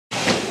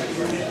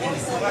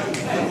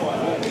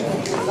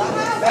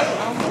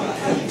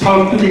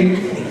Talk to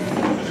me.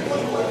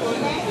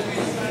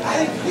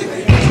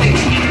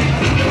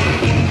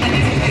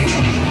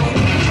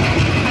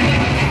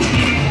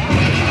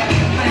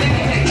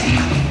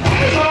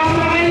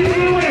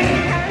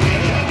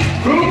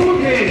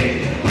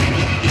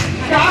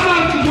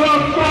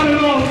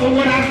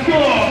 What I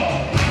saw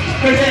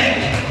today.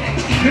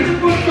 This is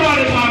what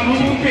started my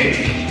Google page.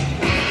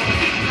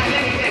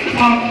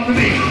 To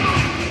me.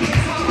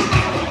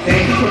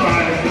 Thank you for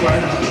providing for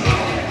us.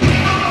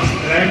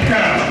 Let's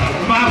go.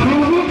 My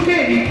Google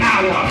Kitty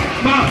hour.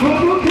 My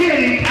Google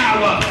Kitty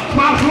hour.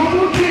 My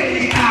Google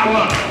Kitty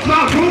hour. My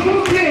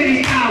Google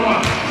Kitty hour.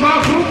 My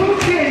Google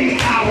Kitty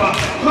hour.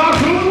 My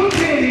Google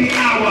Kitty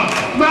hour.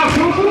 My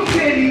Google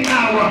Kitty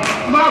hour.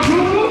 My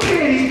Google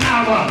Kitty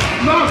hour.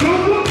 My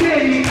Google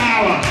Kitty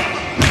hour.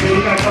 You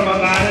gotta come up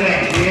out of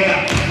that,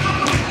 yeah.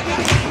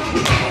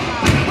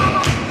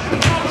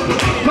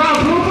 My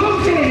Google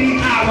Kitty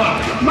hour.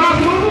 My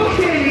Google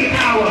Kitty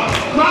hour.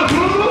 My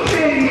Google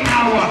Kitty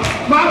hour.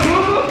 My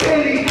Google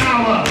Kitty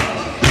hour.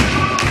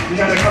 You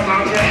gotta come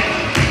out there.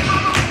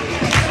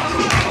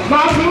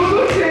 My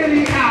Google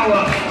Kitty hour.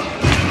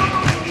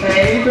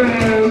 Hey, boo.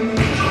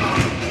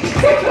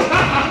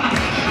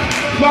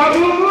 My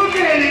Google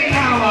Kitty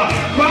hour.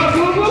 My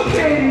Google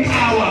Kitty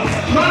hour.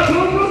 My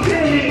Google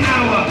Kitty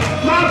hour.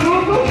 My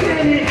Google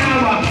Kitty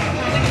hour.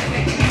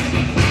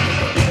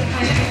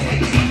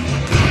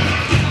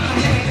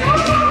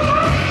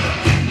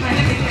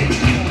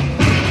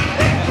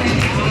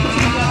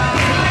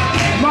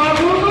 My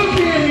Google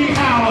Kitty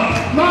hour.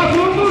 My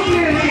Google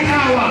Kitty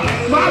hour.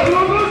 My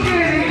Google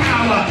Kitty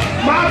hour.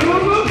 My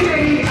Google Kitty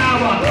hour.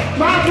 My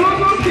Google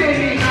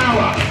Kitty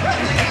hour.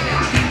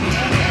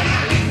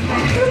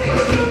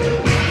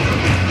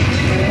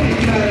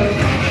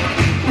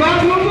 My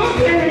Google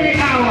Kitty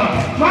hour.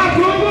 My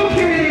Google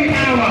Kitty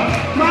hour.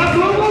 My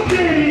Google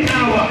Kitty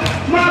hour.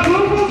 My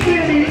Google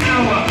Kitty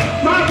hour.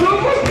 My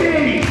Google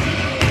Kitty.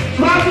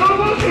 My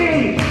Google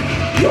Kitty.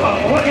 You are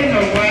all in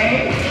the way.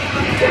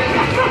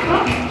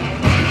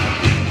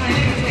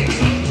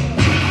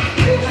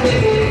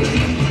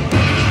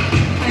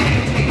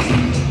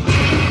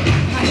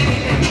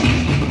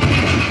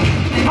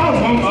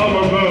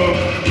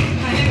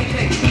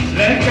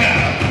 Let's go.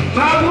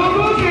 My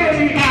Google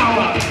Kitty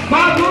hour.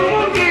 My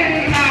Google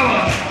Kitty hour.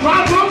 My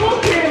Google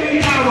Kitty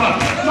hour.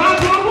 My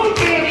Google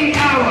Kitty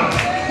hour.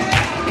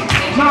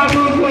 My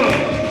Google.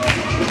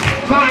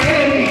 My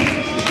Kitty.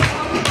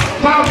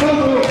 My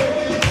Google.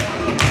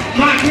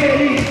 My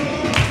Kitty.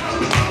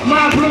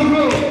 My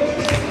Google.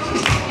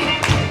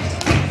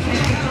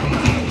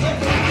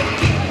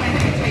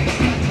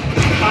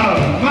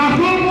 My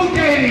Google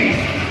Kitty.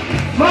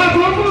 My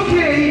Google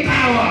Kitty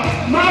hour.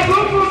 My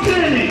Google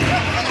Kitty.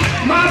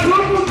 My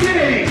Google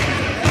Kitty.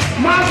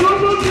 My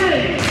Google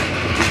Kitty.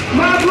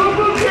 My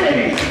Google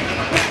Kitty.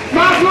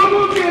 My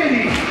Google Kitty.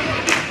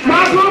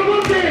 My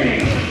Google Kitty.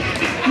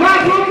 My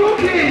Google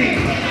Kitty.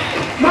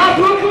 My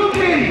Google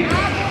Kitty.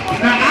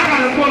 Now I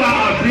gotta pull out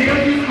a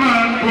very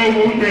kind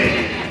Google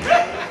Kitty.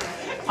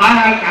 I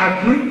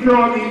just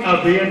draw me a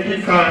very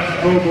kind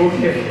Google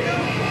Kitty.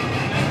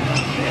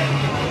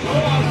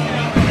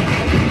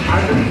 I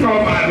just draw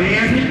my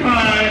very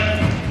kind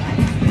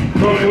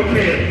Google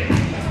Kitty.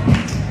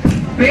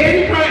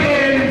 Baby cut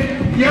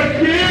is, you're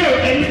cute,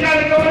 and you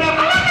gotta go down.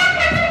 Oh my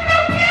God, that's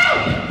so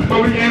cute! But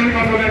we ain't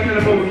gonna go back to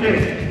the Google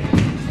Kitty.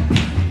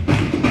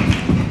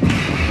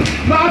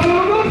 My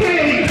Google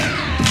Kitty!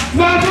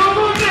 My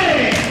Google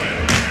Kitty!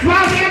 My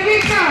baby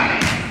cut!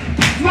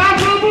 My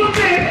Google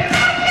Kitty!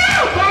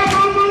 My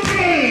Google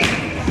Kitty!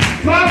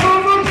 My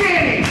Google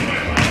Kitty!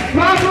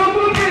 My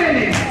Google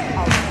Kitty!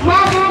 My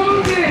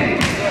Google Kitty!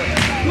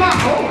 My,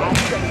 oh!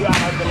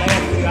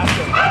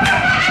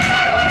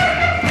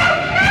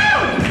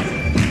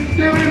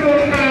 Here we go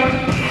now.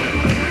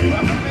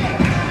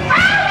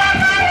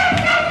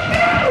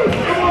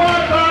 Come on,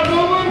 my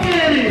Google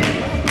Kitty.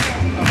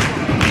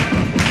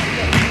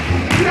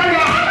 Yeah,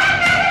 yeah.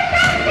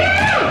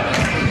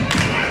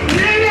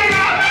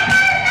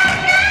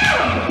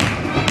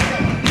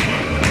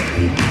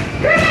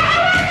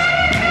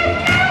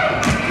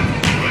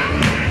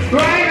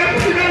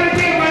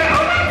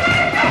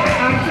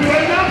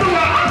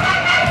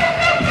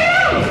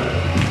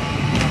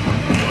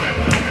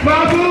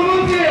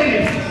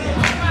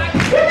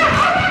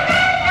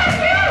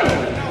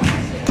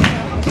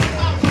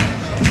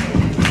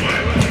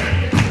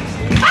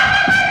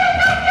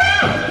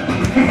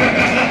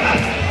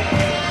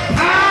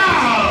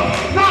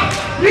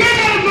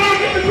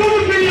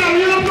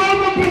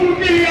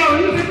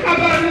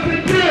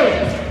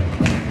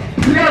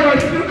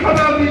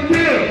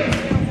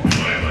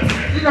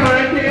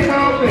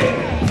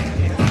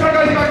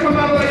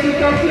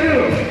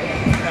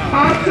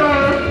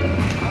 Awesome.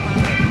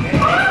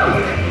 Oh,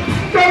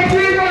 so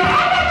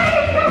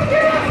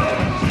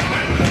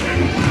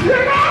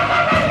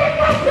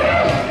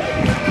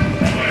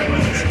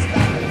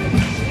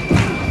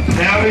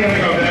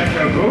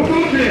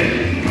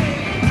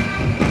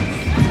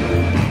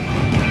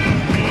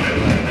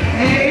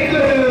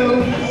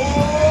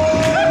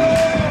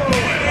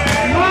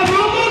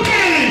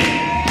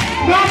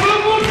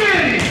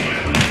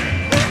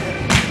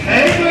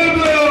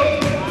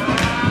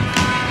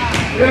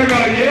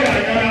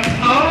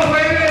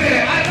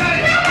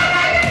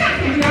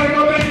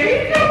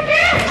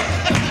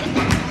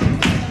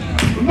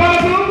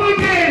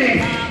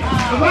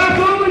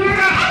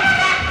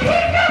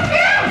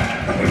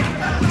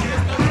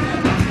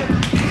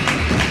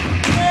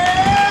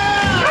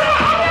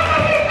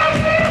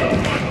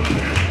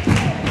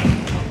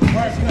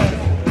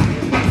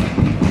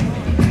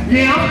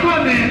Yeah, I'm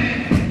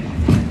coming.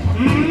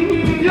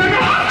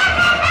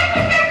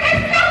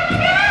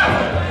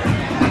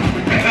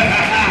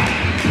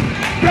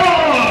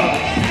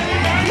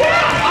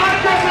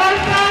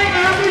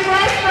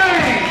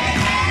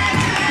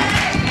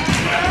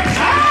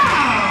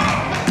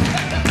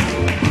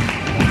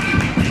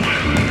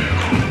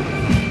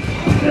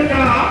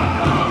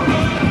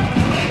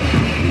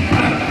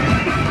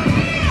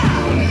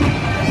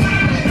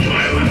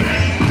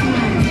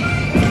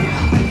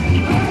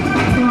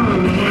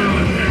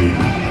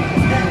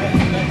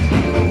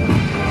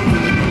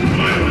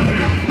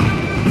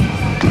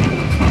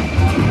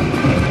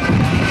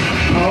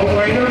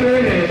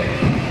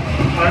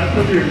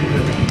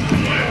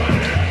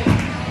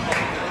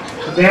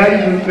 Now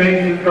you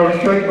can go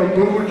straight from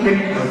Google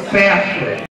Kitty to Fast Food.